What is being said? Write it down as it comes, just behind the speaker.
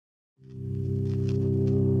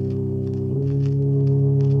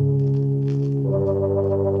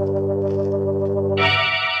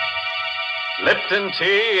Lipton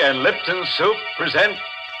Tea and Lipton Soup present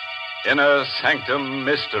Inner Sanctum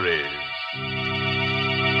Mysteries.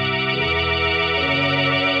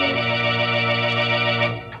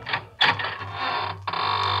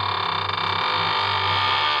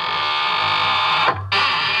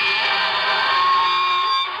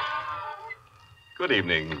 Good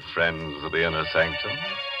evening, friends of the Inner Sanctum.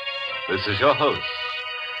 This is your host.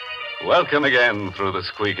 Welcome again through the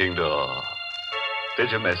squeaking door.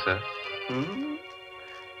 Did you miss us?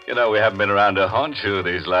 You know, we haven't been around to haunt you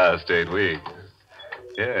these last 8 weeks.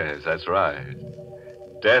 Yes, that's right.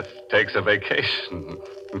 Death takes a vacation.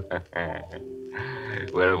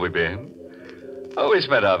 Where have we been? Oh, we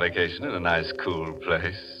spent our vacation in a nice, cool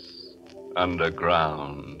place.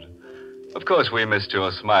 Underground. Of course, we missed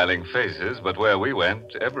your smiling faces, but where we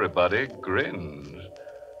went, everybody grinned.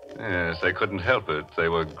 Yes, they couldn't help it. They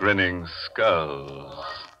were grinning skulls.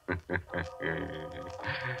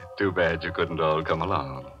 Too bad you couldn't all come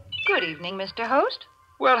along. Good evening, Mr. Host.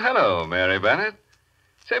 Well, hello, Mary Bennett.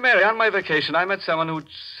 Say, Mary, on my vacation, I met someone who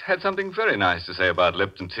had something very nice to say about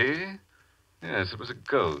Lipton tea. Yes, it was a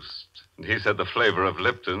ghost. And he said the flavor of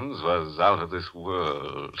Lipton's was out of this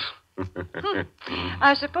world.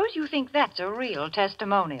 I suppose you think that's a real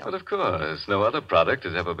testimonial. But of course, no other product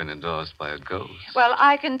has ever been endorsed by a ghost. Well,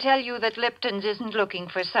 I can tell you that Lipton's isn't looking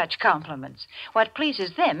for such compliments. What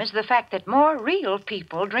pleases them is the fact that more real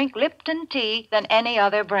people drink Lipton tea than any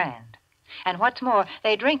other brand. And what's more,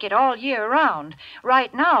 they drink it all year round.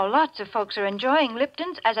 Right now, lots of folks are enjoying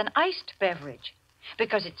Lipton's as an iced beverage,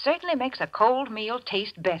 because it certainly makes a cold meal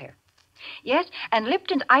taste better. Yes, and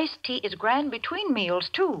Lipton's iced tea is grand between meals,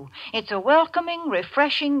 too. It's a welcoming,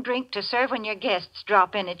 refreshing drink to serve when your guests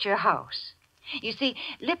drop in at your house. You see,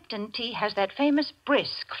 Lipton tea has that famous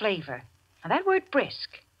brisk flavor. Now, that word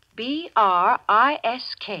brisk, B-R-I-S-K,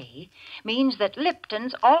 means that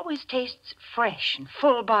Lipton's always tastes fresh and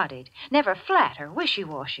full-bodied, never flat or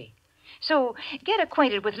wishy-washy. So get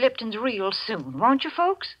acquainted with Lipton's real soon, won't you,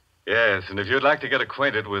 folks? Yes, and if you'd like to get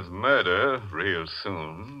acquainted with murder real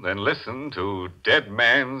soon, then listen to Dead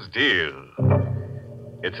Man's Deal.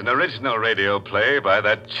 It's an original radio play by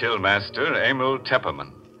that chill master, Emil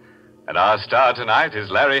Tepperman. And our star tonight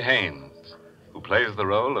is Larry Haynes, who plays the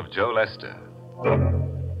role of Joe Lester.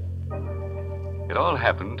 It all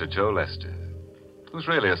happened to Joe Lester, who's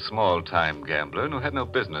really a small-time gambler and who had no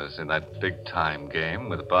business in that big-time game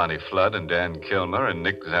with Barney Flood and Dan Kilmer and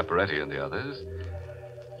Nick Zapparetti and the others.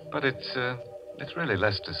 But it's really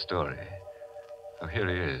Lester's story. So here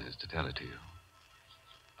he is to tell it to you.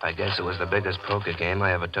 I guess it was the biggest poker game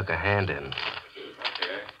I ever took a hand in.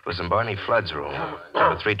 It was in Barney Flood's room,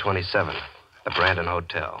 number 327, the Brandon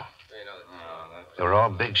Hotel. They were all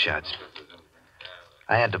big shots.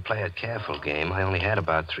 I had to play a careful game. I only had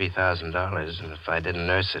about $3,000, and if I didn't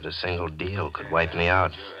nurse it, a single deal could wipe me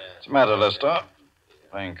out. What's the matter, Lester?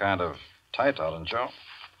 Playing kind of tight, aren't you?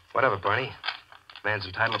 Whatever, Barney. Man's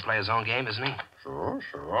entitled to play his own game, isn't he? Sure.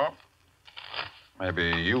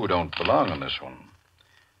 Maybe you don't belong in this one.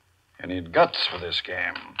 You need guts for this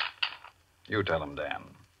game. You tell him, Dan.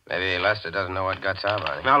 Maybe Lester doesn't know what guts are,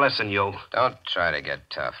 Barney. Now, listen, you. Don't try to get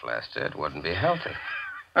tough, Lester. It wouldn't be healthy.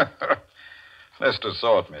 Lester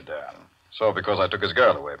saw at me, Dan. Saw because I took his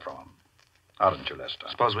girl away from him. How didn't you, Lester?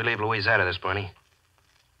 Suppose we leave Louise out of this, Barney.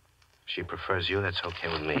 If she prefers you, that's okay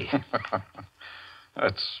with me.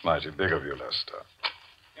 That's mighty big of you, Lester.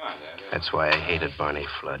 That's why I hated Barney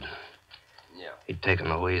Flood. He'd taken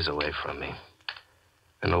Louise away from me.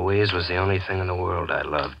 And Louise was the only thing in the world I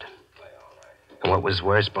loved. And what was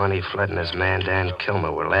worse, Barney Flood and his man, Dan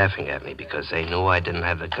Kilmer, were laughing at me because they knew I didn't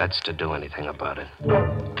have the guts to do anything about it.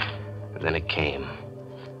 And then it came.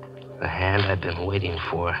 The hand I'd been waiting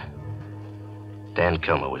for. Dan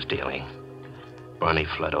Kilmer was dealing. Barney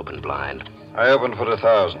Flood opened blind. I opened for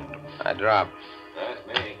 1,000. I dropped. That's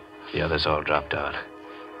me. The others all dropped out.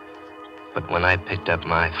 But when I picked up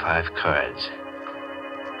my 5 cards,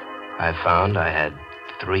 I found I had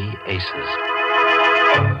 3 aces.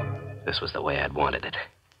 This was the way I'd wanted it.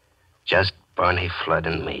 Just Barney Flood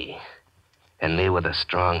and me. And me with a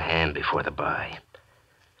strong hand before the buy.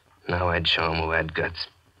 Now I'd show him who had guts.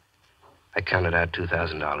 I counted out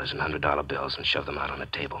 $2,000 in $100 bills and shoved them out on the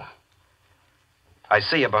table. I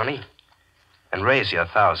see you, Barney. And raise you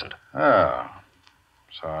 1,000. Oh.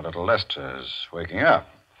 So our little Lester's waking up.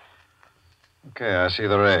 Okay, I see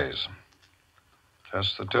the raise.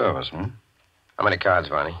 Just the 2 of us, How many cards,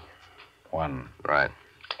 Barney? 1. Right.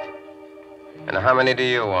 And how many do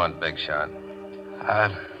you want, Big Shot?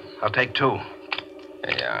 I'll take 2.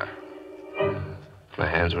 Here you are. My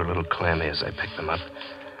hands were a little clammy as I picked them up.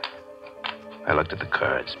 I looked at the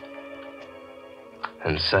cards.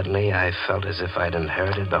 And suddenly I felt as if I'd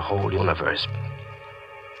inherited the whole universe.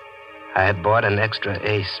 I had bought an extra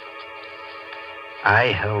ace. I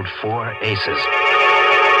held 4 aces.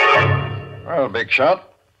 Well, big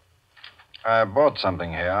shot, I bought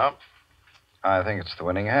something here. I think it's the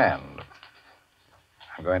winning hand.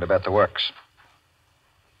 I'm going to bet the works.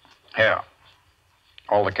 Here.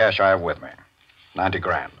 All the cash I have with me. 90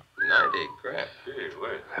 grand. 90 grand.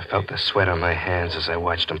 I felt the sweat on my hands as I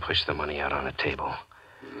watched him push the money out on the table.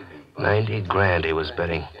 90 grand he was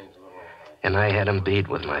betting. And I had him beat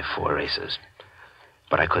with my 4 aces.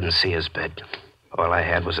 But I couldn't see his bet. All I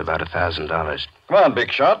had was about $1,000. Come on,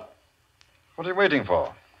 big shot. What are you waiting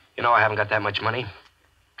for? You know I haven't got that much money.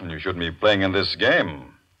 You shouldn't be playing in this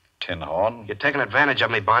game, Tin Horn. You're taking advantage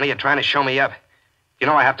of me, Barney. You're trying to show me up. You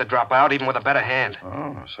know I have to drop out even with a better hand.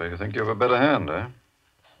 Oh, so you think you have a better hand, eh?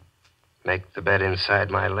 Make the bet inside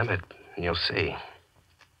my limit, and you'll see.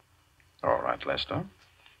 All right, Lester.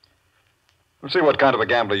 We'll see what kind of a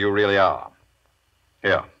gambler you really are.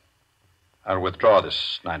 Here. I'll withdraw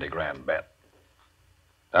this 90 grand bet.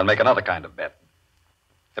 I'll make another kind of bet.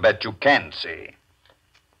 A bet you can see.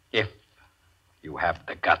 If you have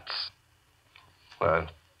the guts. Well,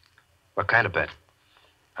 what kind of bet?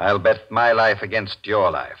 I'll bet my life against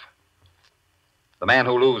your life. The man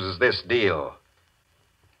who loses this deal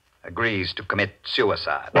agrees to commit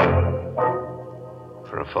suicide.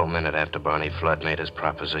 For a full minute after Barney Flood made his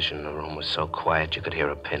proposition, the room was so quiet you could hear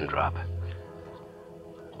a pin drop.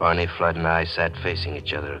 Barney Flood and I sat facing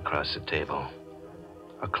each other across the table,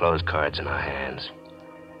 our closed cards in our hands.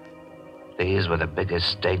 These were the biggest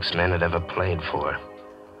stakes men had ever played for.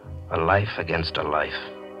 A life against a life.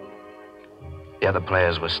 The other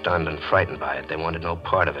players were stunned and frightened by it. They wanted no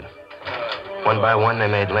part of it. One by one, they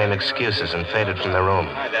made lame excuses and faded from the room.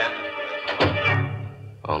 Hi,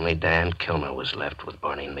 Dan. Only Dan Kilmer was left with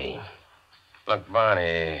Barney and me. Look,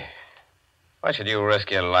 Barney, why should you risk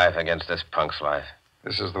your life against this punk's life?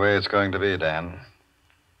 This is the way it's going to be, Dan.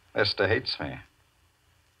 Lester hates me.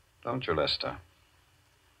 Don't you, Lester?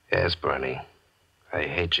 Yes, Barney. I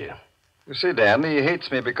hate you. You see, Dan, he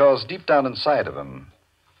hates me because deep down inside of him,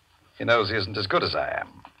 he knows he isn't as good as I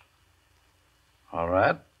am. All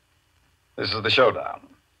right. This is the showdown.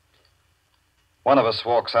 One of us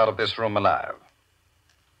walks out of this room alive.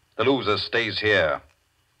 The loser stays here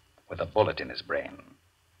with a bullet in his brain.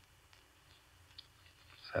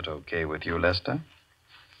 Is that okay with you, Lester?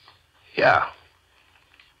 Yeah.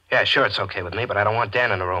 Yeah, sure, it's okay with me, but I don't want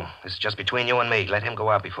Dan in the room. This is just between you and me. Let him go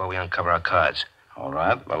out before we uncover our cards. All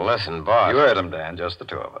right. But listen, boss. You heard him, Dan. Just the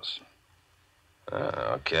two of us.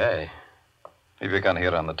 Okay. Leave your gun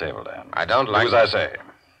here on the table, Dan. I don't like... Do as I say.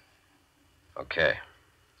 Okay.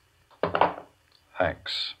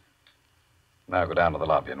 Thanks. Now go down to the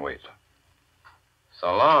lobby and wait.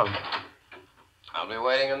 So long. I'll be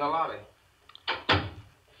waiting in the lobby.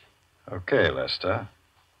 Okay, Lester.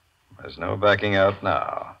 There's no backing out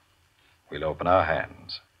now. We'll open our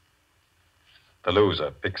hands. The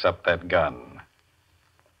loser picks up that gun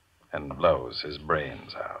and blows his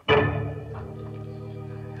brains out.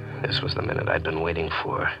 This was the minute I'd been waiting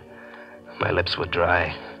for. My lips were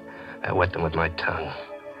dry. I wet them with my tongue.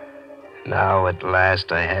 Now, at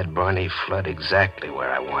last, I had Barney Flood exactly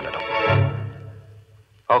where I wanted him.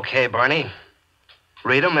 Okay, Barney.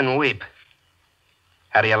 Read 'em and weep.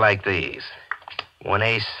 How do you like these? 1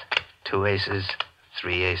 ace, 2 aces,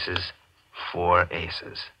 3 aces, 4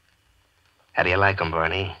 aces. How do you like 'em,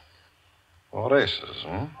 Barney? 4 aces,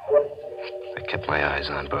 huh? I kept my eyes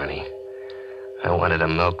on Barney. I wanted to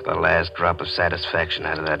milk the last drop of satisfaction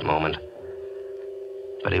out of that moment.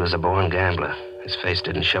 But he was a born gambler. His face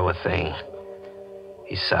didn't show a thing.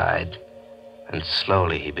 He sighed, and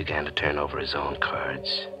slowly he began to turn over his own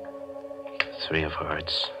cards. 3 of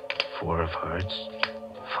hearts, 4 of hearts,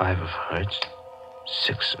 5 of hearts,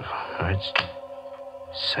 6 of hearts,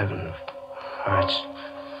 7 of hearts.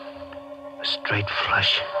 A straight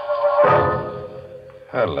flush.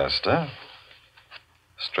 Well, Lester.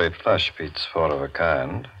 Straight flush beats 4 of a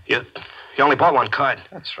kind. You only bought 1 card.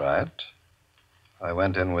 That's right. I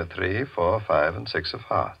went in with 3, 4, 5, and 6 of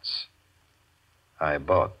hearts. I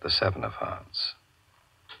bought the 7 of hearts.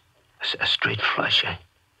 A straight flush, eh?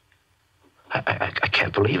 I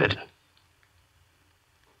can't believe it.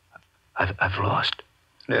 I've lost.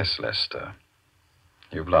 Yes, Lester.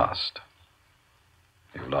 You've lost.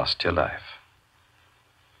 You've lost your life.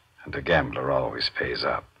 And a gambler always pays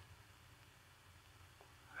up.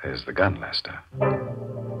 There's the gun, Lester.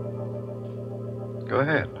 Go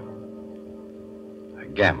ahead. A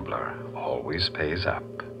gambler always pays up.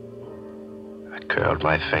 I curled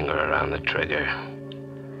my finger around the trigger.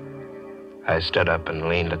 I stood up and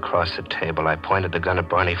leaned across the table. I pointed the gun at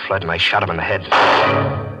Barney Flood, and I shot him in the head.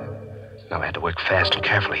 Now I had to work fast and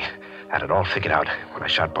carefully. I had it all figured out. When I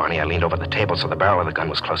shot Barney, I leaned over the table so the barrel of the gun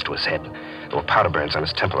was close to his head. There were powder burns on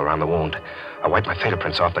his temple around the wound. I wiped my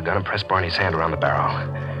fingerprints off the gun and pressed Barney's hand around the barrel.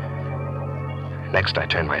 Next, I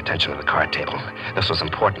turned my attention to the card table. This was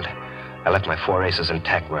important. I left my 4 aces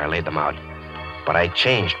intact where I laid them out. But I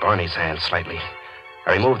changed Barney's hand slightly.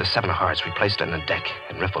 I removed the 7 of hearts, replaced it in the deck,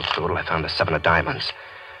 and riffled through it. I found the 7 of diamonds.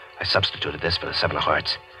 I substituted this for the 7 of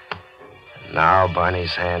hearts. And now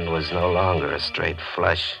Barney's hand was no longer a straight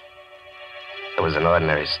flush. It was an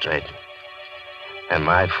ordinary straight. And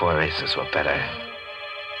my 4 aces were better.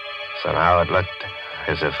 So now it looked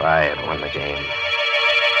as if I had won the game.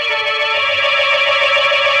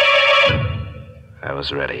 I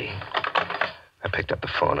was ready. I picked up the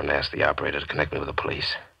phone and asked the operator to connect me with the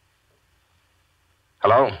police.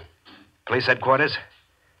 Hello? Police headquarters?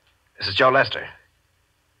 This is Joe Lester.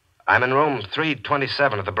 I'm in room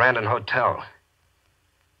 327 of the Brandon Hotel.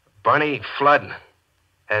 Barney Flood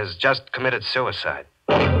has just committed suicide.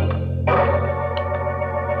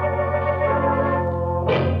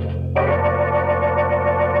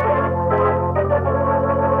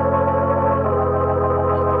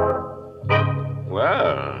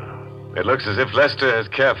 Well, it looks as if Lester has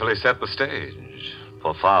carefully set the stage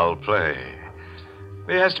for foul play.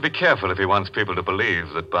 He has to be careful if he wants people to believe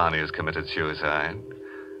that Barney has committed suicide.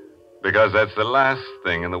 Because that's the last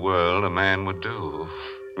thing in the world a man would do.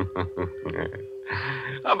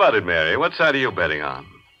 How about it, Mary? What side are you betting on?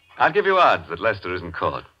 I'll give you odds that Lester isn't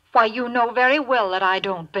caught. Why, you know very well that I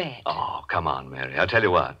don't bet. Oh, come on, Mary. I'll tell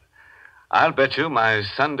you what. I'll bet you my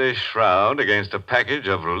Sunday shroud against a package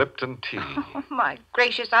of Lipton tea. Oh, my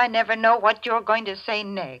gracious, I never know what you're going to say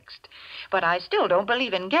next. But I still don't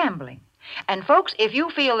believe in gambling. And, folks, if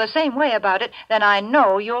you feel the same way about it, then I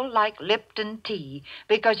know you'll like Lipton tea,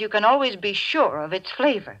 because you can always be sure of its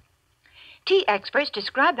flavor. Tea experts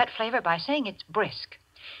describe that flavor by saying it's brisk.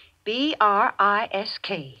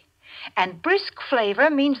 B-R-I-S-K. And brisk flavor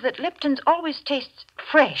means that Lipton's always tastes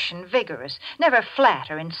fresh and vigorous, never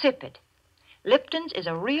flat or insipid. Lipton's is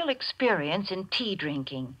a real experience in tea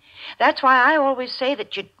drinking. That's why I always say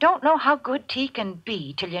that you don't know how good tea can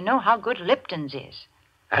be till you know how good Lipton's is.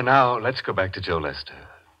 And now, let's go back to Joe Lester.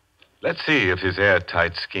 Let's see if his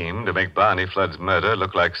airtight scheme to make Barney Flood's murder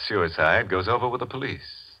look like suicide goes over with the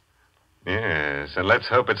police. Yes, and let's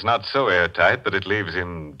hope it's not so airtight that it leaves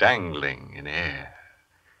him dangling in air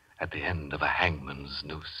at the end of a hangman's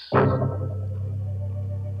noose.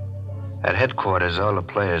 At headquarters, all the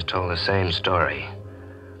players told the same story.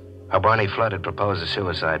 How Barney Flood had proposed a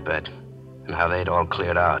suicide bet, and how they'd all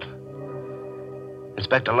cleared out.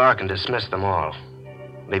 Inspector Larkin dismissed them all,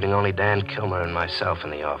 leaving only Dan Kilmer and myself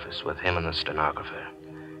in the office with him and the stenographer.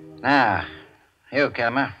 Now, you,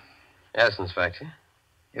 Kilmer. Yes, Inspector.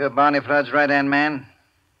 You're Barney Flood's right-hand man?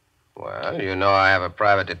 Well, you know I have a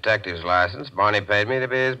private detective's license. Barney paid me to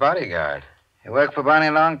be his bodyguard. You worked for Barney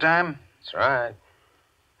a long time? That's right.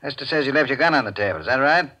 Lester says you left your gun on the table. Is that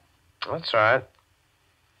right? That's right.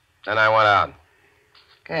 Then I went out.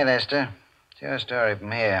 Okay, Lester. It's your story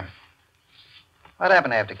from here. What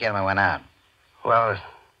happened after Kilmer went out? Well,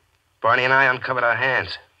 Barney and I uncovered our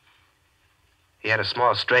hands. He had a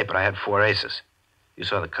small straight, but I had 4 aces. You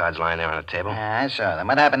saw the cards lying there on the table. Yeah, I saw them.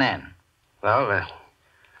 What happened then? Well,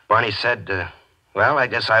 Barney said, well, I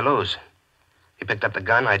guess I lose. He picked up the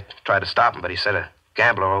gun. I tried to stop him, but he said a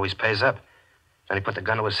gambler always pays up. Then he put the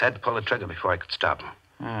gun to his head and pulled the trigger before I could stop him.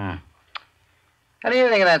 How do you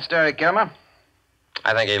think of that story, Kilmer?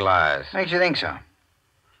 I think he lies. Makes you think so? I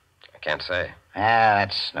can't say. Ah,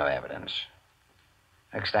 that's no evidence.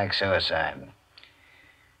 Looks like suicide.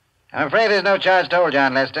 I'm afraid there's no charge told,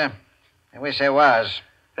 John Lester. I wish there was.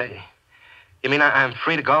 Hey, you mean I'm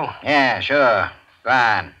free to go? Yeah, sure. Go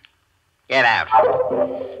on. Get out.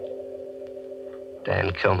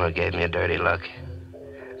 Dan Kilmer gave me a dirty look,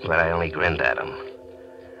 but I only grinned at him.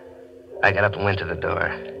 I got up and went to the door.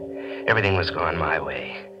 Everything was going my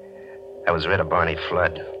way. I was rid of Barney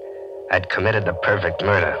Flood. I'd committed the perfect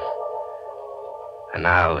murder. And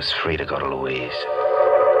now I was free to go to Louise.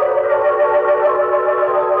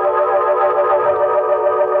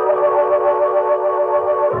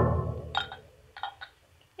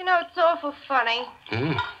 You know, it's awful funny.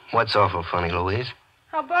 What's awful funny, Louise?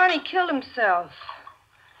 How Barney killed himself.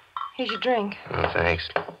 Here's your drink. Oh, thanks.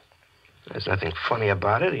 There's nothing funny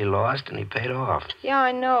about it. He lost and he paid off. Yeah,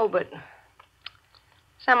 I know, but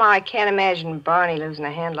somehow I can't imagine Barney losing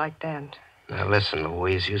a hand like that. Now, listen,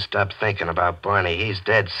 Louise, you stop thinking about Barney. He's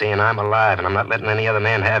dead, see, and I'm alive, and I'm not letting any other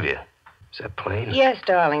man have you. Is that plain? Yes,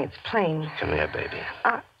 darling, it's plain. Come here, baby.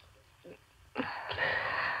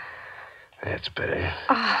 That's better.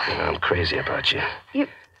 Oh. You know, I'm crazy about you.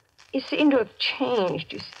 You seem to have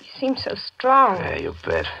changed. You seem so strong. Yeah, you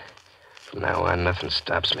bet. From now on, nothing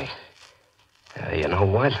stops me. You know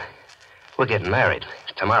what? We're getting married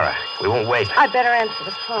tomorrow. We won't wait. I'd better answer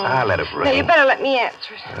the phone. I'll let it ring. No, you better let me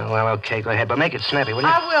answer it. Well, okay, go ahead. But make it snappy, will you?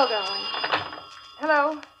 I will, darling.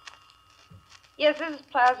 Hello? Yes, this is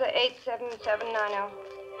Plaza 87790.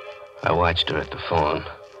 I watched her at the phone.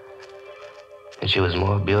 And she was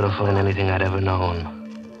more beautiful than anything I'd ever known.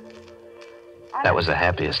 That was the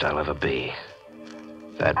happiest I'll ever be.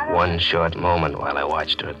 That one short moment while I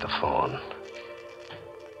watched her at the phone.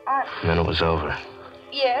 And then it was over.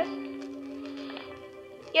 Yes?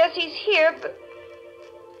 Yes, he's here, but...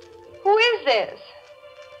 Who is this?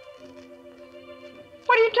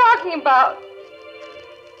 What are you talking about?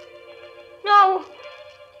 No.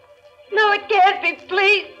 No, it can't be.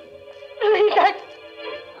 Please. Please,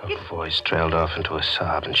 Her voice trailed off into a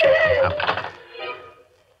sob, and she hung up.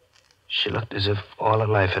 She looked as if all her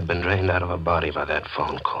life had been drained out of her body by that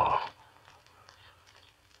phone call.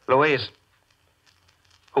 Louise,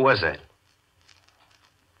 who was that?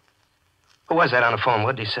 Who was that on the phone?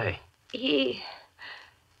 What did he say? He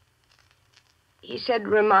said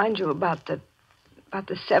remind you about the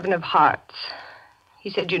Seven of Hearts. He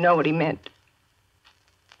said you know what he meant.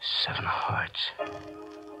 7 of Hearts.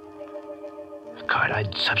 The card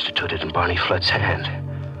I'd substituted in Barney Flood's hand.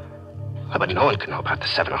 Oh, but no one could know about the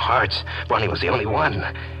 7 of Hearts. Barney was the only one.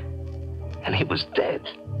 And he was dead.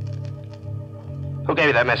 Who gave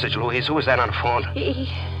you that message, Louise? Who was that on the phone?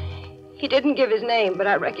 He didn't give his name, but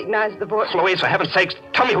I recognized the voice. Louise, for heaven's sakes,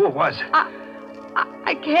 tell me who it was.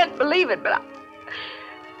 I can't believe it, but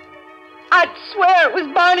I'd swear it was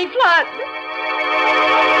Barney Flood.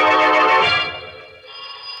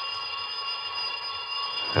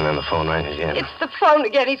 And then the phone rang again. It's the phone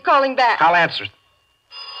again. He's calling back. I'll answer it.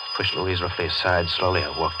 Pushed Louise roughly aside. Slowly, I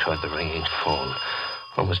walked toward the ringing phone,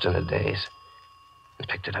 almost in a daze, and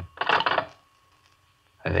picked it up.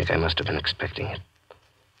 I think I must have been expecting it,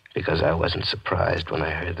 because I wasn't surprised when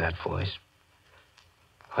I heard that voice.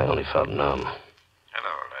 I only felt numb.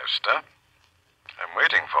 Hello, Lester. I'm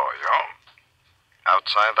waiting for you.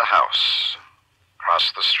 Outside the house.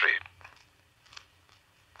 Across the street.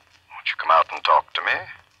 Won't you come out and talk to me?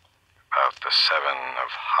 About the 7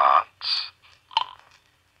 of Hearts.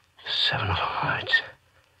 7 of Hearts.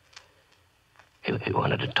 He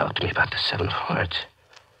wanted to talk to me about the 7 of Hearts.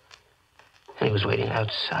 And he was waiting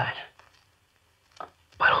outside.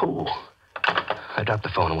 But who? I dropped the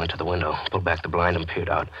phone and went to the window, pulled back the blind and peered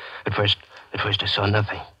out. At first I saw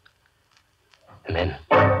nothing. And then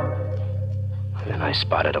I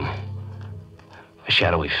spotted him. A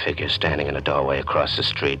shadowy figure standing in a doorway across the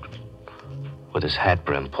street with his hat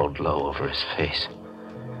brim pulled low over his face.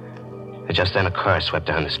 And just then a car swept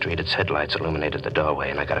down the street. Its headlights illuminated the doorway,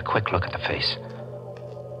 and I got a quick look at the face.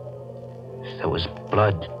 There was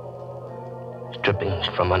blood dripping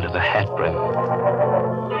from under the hat brim.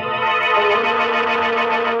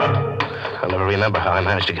 I'll never remember how I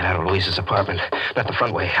managed to get out of Louise's apartment. Not the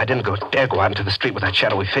front way. I didn't dare go out into the street with that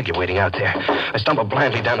shadowy figure waiting out there. I stumbled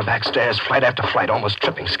blindly down the back stairs, flight after flight, almost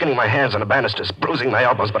tripping, skinning my hands on the banisters, bruising my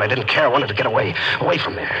elbows, but I didn't care. I wanted to get away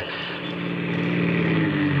from there.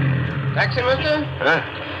 Taxi, mister?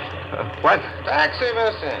 What? Taxi,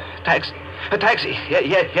 mister. A taxi.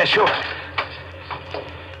 Yeah, sure.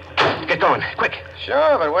 Get going, quick.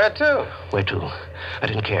 Sure, but where to? Where to? I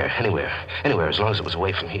didn't care. Anywhere, as long as it was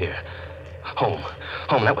away from here. Home,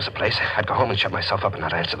 that was the place. I'd go home and shut myself up and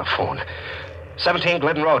not answer the phone. 17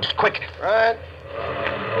 Glidden Road, quick. Right.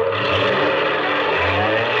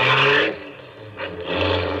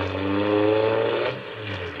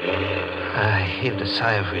 I heaved a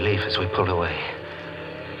sigh of relief as we pulled away.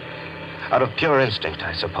 Out of pure instinct,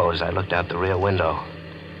 I suppose, I looked out the rear window.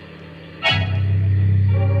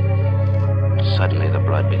 Suddenly, the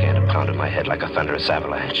blood began to pound in my head like a thunderous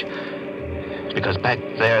avalanche. Because back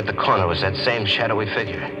there at the corner was that same shadowy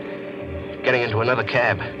figure, getting into another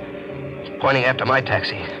cab, pointing after my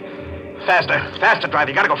taxi. Faster, driver.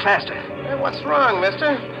 You gotta go faster. Hey, what's wrong,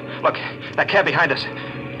 mister? Look, that cab behind us.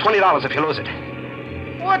 $20 if you lose it.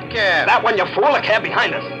 What cab? That one, you fool, the cab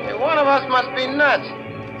behind us. Hey, one of us must be nuts.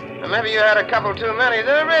 Or maybe you had a couple too many.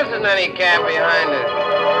 There isn't any cab behind us.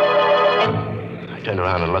 I turned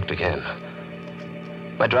around and looked again.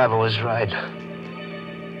 My driver was right.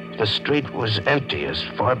 The street was empty as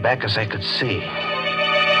far back as I could see.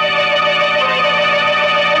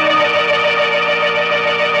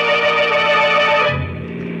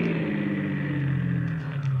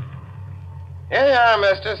 Here you car,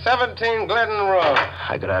 mister. 17 Glidden Road.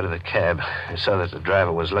 I got out of the cab. I saw that the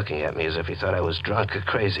driver was looking at me as if he thought I was drunk or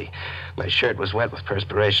crazy. My shirt was wet with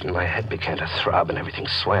perspiration. My head began to throb, and everything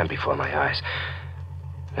swam before my eyes.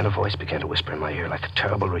 Then a voice began to whisper in my ear like a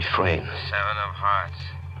terrible refrain. 7 of hearts.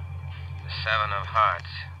 7 of hearts.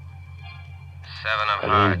 7 of I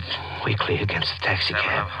hearts. leaned weakly against the taxi 7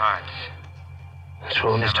 cab. of hearts.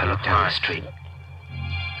 Through a mist, I looked down the street.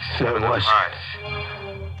 There it was.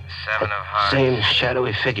 7 of hearts. Same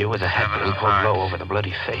shadowy figure with a hat being pulled low over the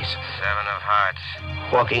bloody face. 7 of hearts.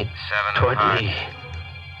 Walking 7 toward of hearts. me. 7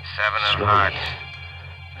 of Slowly. hearts.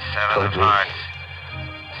 7 Toward of me. hearts.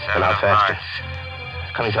 7 And now of faster.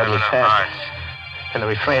 hearts. Coming toward 7 me of faster. hearts. And the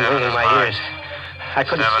refrain 7 ringing in of my hearts. ears. I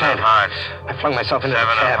couldn't 7 stand of it. hearts. I flung myself into 7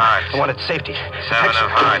 the of cab. hearts. I wanted safety. 7 Protection.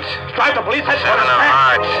 of hearts. Drive the police 7 headquarters. of fast.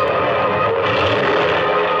 hearts.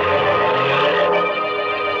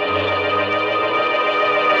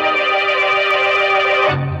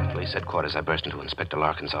 Police headquarters. I burst into Inspector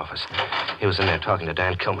Larkin's office. He was in there talking to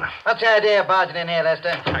Dan Kilmer. What's the idea of barging in here,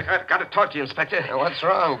 Lester? I got to talk to you, Inspector. Now, what's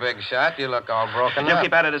wrong, big shot? You look all broken You up.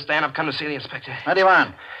 keep out of this, Dan. I've come to see the inspector. What do you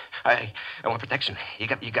want? I want protection. You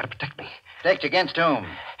got to protect me. Protect you against whom?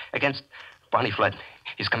 Against Barney Flood.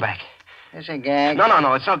 He's come back. Is he gag?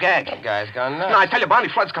 No, it's no gag. That guy's gone nuts. No, I tell you, Barney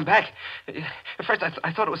Flood's come back. At first,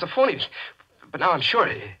 I thought it was a phony, but now I'm sure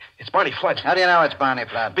it's Barney Flood. How do you know it's Barney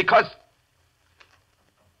Flood? Because...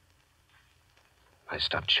 I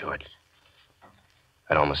stopped short.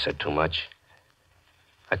 I'd almost said too much.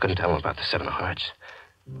 I couldn't tell him about the 7 of hearts.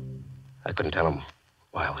 I couldn't tell him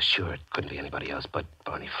why I was sure it couldn't be anybody else but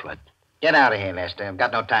Barney Flood. Get out of here, Lester. I've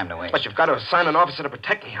got no time to waste. But you've got to assign an officer to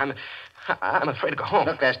protect me. I'm afraid to go home.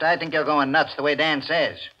 Look, Lester, I think you're going nuts the way Dan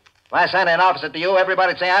says. If I assigned an officer to you,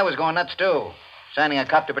 everybody'd say I was going nuts, too. Signing a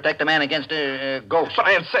cop to protect a man against a ghost. But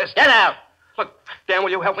I insist. Get out! Look, Dan,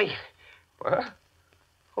 will you help me? What?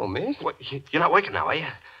 Oh, me? What, you're not working now, are you?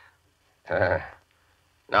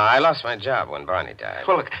 No, I lost my job when Barney died.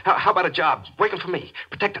 Well, look, how about a job? Working for me,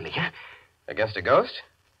 protecting me, huh? Against a ghost?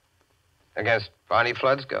 Against Barney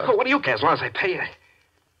Flood's ghost? Oh, what do you care as long as I pay you?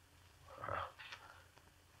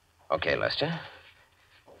 Okay, Lester.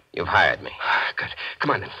 You've hired me. Good.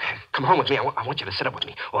 Come on, then. Come home with me. I want you to sit up with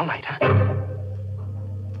me all night, huh?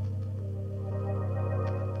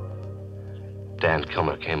 Dan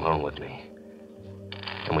Kilmer came home with me.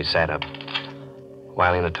 And we sat up,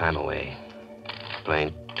 whiling the time away,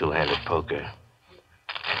 playing two-handed poker.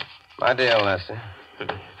 My deal, Lester.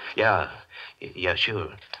 Yeah,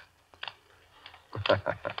 sure.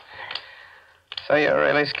 So you're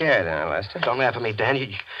really scared, huh, Lester? Don't laugh at me, Dan.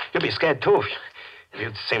 You'll be scared, too, if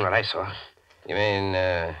you'd seen what I saw. You mean,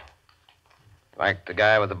 like the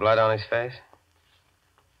guy with the blood on his face?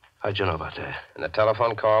 How'd you know about that? And the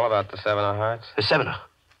telephone call about the 7 of hearts? The 7 of...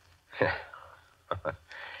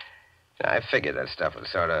 I figured that stuff would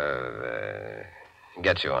sort of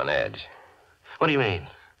get you on edge. What do you mean?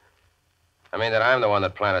 I mean that I'm the one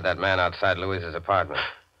that planted that man outside Louise's apartment.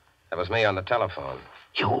 That was me on the telephone.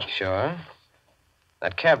 You? Sure.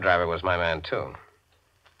 That cab driver was my man, too.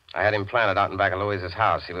 I had him planted out in back of Louise's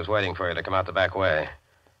house. He was waiting for you to come out the back way.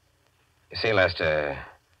 You see, Lester,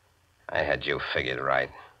 I had you figured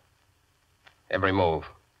right. Every move.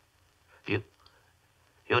 You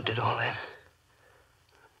did all that?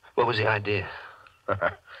 What was the idea?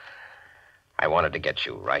 I wanted to get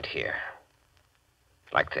you right here.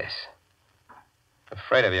 Like this.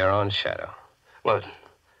 Afraid of your own shadow. What?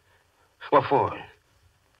 What for?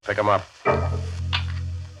 Pick 'em up.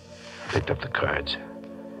 Picked up the cards.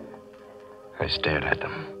 I stared at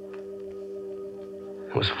them.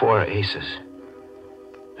 It was 4 aces.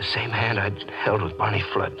 The same hand I'd held with Barney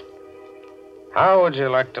Flood. How would you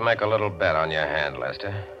like to make a little bet on your hand,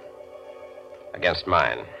 Lester? Against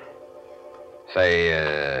mine. Say,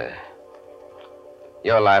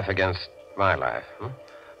 your life against my life.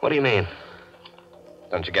 What do you mean?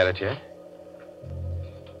 Don't you get it yet?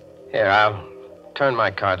 Here, I'll turn my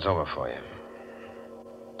cards over for you.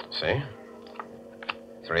 See?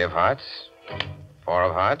 3 of hearts, 4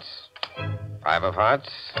 of hearts, 5 of hearts,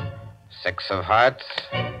 6 of hearts,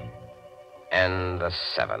 and the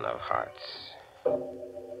 7 of hearts.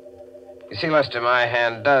 You see, Lester, my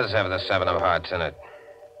hand does have the 7 of hearts in it.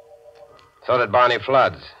 So did Barney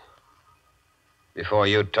Flood's. Before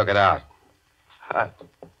you took it out.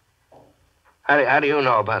 How do you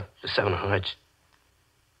know about the 7 of hearts?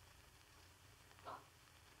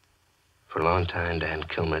 For a long time, Dan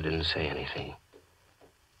Kilmer didn't say anything.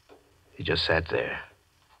 He just sat there,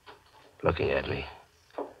 looking at me.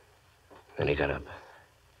 Then he got up.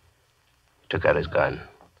 He took out his gun,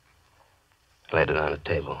 laid it on the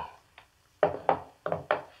table.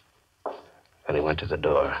 Then he went to the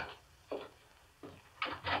door.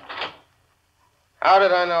 How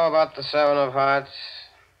did I know about the 7 of hearts?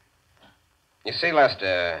 You see,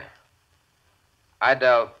 Lester, I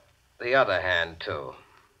dealt the other hand, too.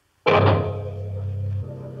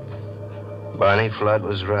 Barney Flood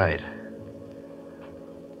was right.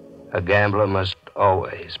 A gambler must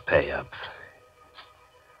always pay up.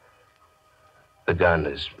 The gun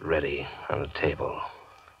is ready on the table.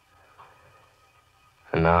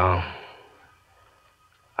 And now,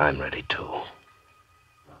 I'm ready too.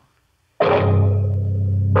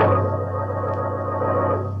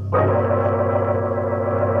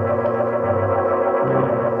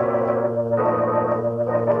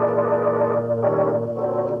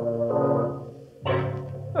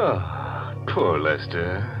 Oh, poor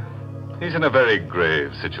Lester. He's in a very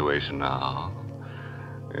grave situation now.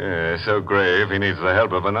 Yeah, so grave he needs the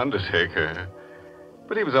help of an undertaker.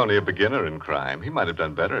 But he was only a beginner in crime. He might have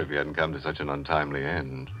done better if he hadn't come to such an untimely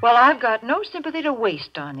end. Well, I've got no sympathy to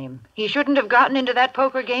waste on him. He shouldn't have gotten into that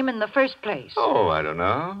poker game in the first place. Oh, I don't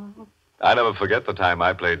know. I never forget the time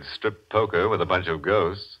I played strip poker with a bunch of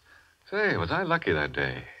ghosts. Say, was I lucky that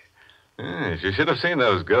day? Yes, you should have seen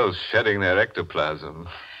those ghosts shedding their ectoplasm.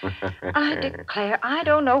 I declare, I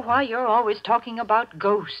don't know why you're always talking about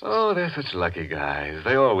ghosts. Oh, they're such lucky guys.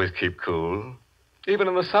 They always keep cool. Even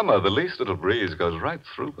in the summer, the least little breeze goes right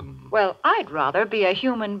through them. Well, I'd rather be a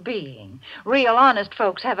human being. Real honest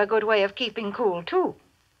folks have a good way of keeping cool, too.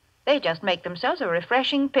 They just make themselves a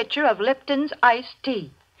refreshing pitcher of Lipton's iced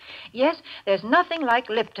tea. Yes, there's nothing like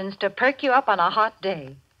Lipton's to perk you up on a hot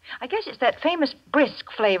day. I guess it's that famous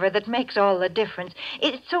brisk flavor that makes all the difference.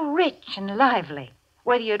 It's so rich and lively.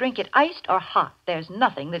 Whether you drink it iced or hot, there's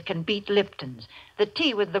nothing that can beat Lipton's, the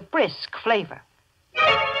tea with the brisk flavor.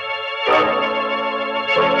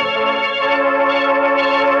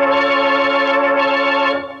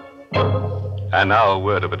 And now a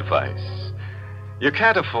word of advice. You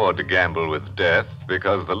can't afford to gamble with death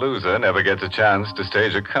because the loser never gets a chance to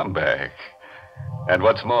stage a comeback. And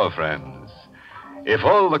what's more, friends, if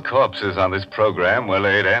all the corpses on this program were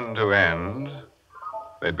laid end to end,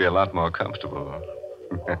 they'd be a lot more comfortable.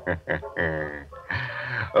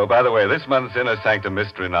 Oh, by the way, this month's Inner Sanctum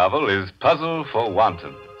mystery novel is Puzzle for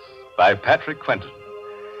Wantons by Patrick Quentin.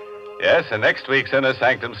 Yes, and next week's Inner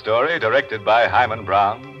Sanctum story, directed by Hyman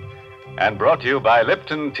Brown and brought to you by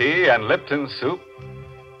Lipton Tea and Lipton Soup.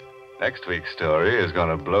 Next week's story is going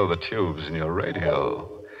to blow the tubes in your radio.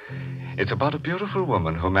 It's about a beautiful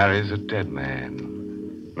woman who marries a dead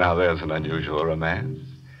man. Now, there's an unusual romance.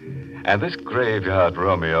 And this graveyard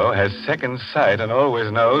Romeo has second sight and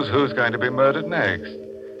always knows who's going to be murdered next.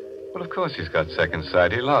 Well, of course he's got second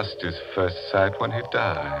sight. He lost his first sight when he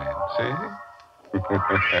died, see?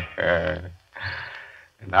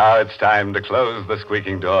 Now it's time to close the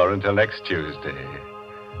squeaking door until next Tuesday.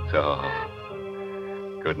 So,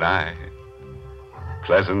 good night.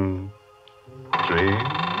 Pleasant dreams.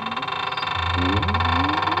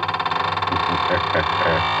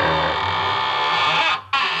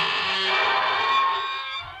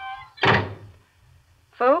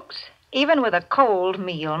 Folks, even with a cold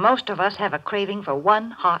meal, most of us have a craving for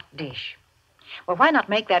one hot dish. Well, why not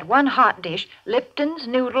make that one hot dish Lipton's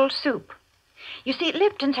Noodle Soup? You see,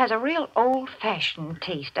 Lipton's has a real old-fashioned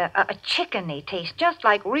taste, a chickeny taste, just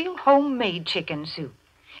like real homemade chicken soup.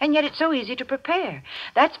 And yet it's so easy to prepare.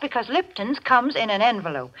 That's because Lipton's comes in an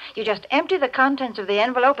envelope. You just empty the contents of the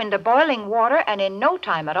envelope into boiling water, and in no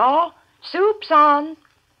time at all, soup's on.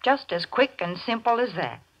 Just as quick and simple as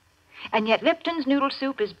that. And yet Lipton's Noodle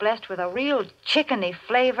Soup is blessed with a real chickeny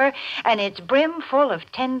flavor, and it's brimful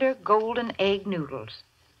of tender golden egg noodles.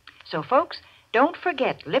 So, folks, don't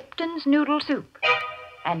forget Lipton's Noodle Soup.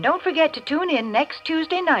 And don't forget to tune in next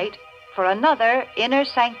Tuesday night for another Inner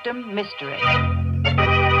Sanctum mystery.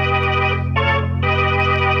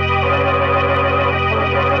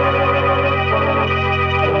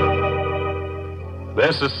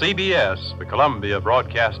 This is CBS, the Columbia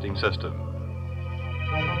Broadcasting System.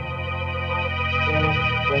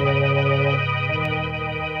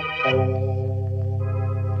 Thank you.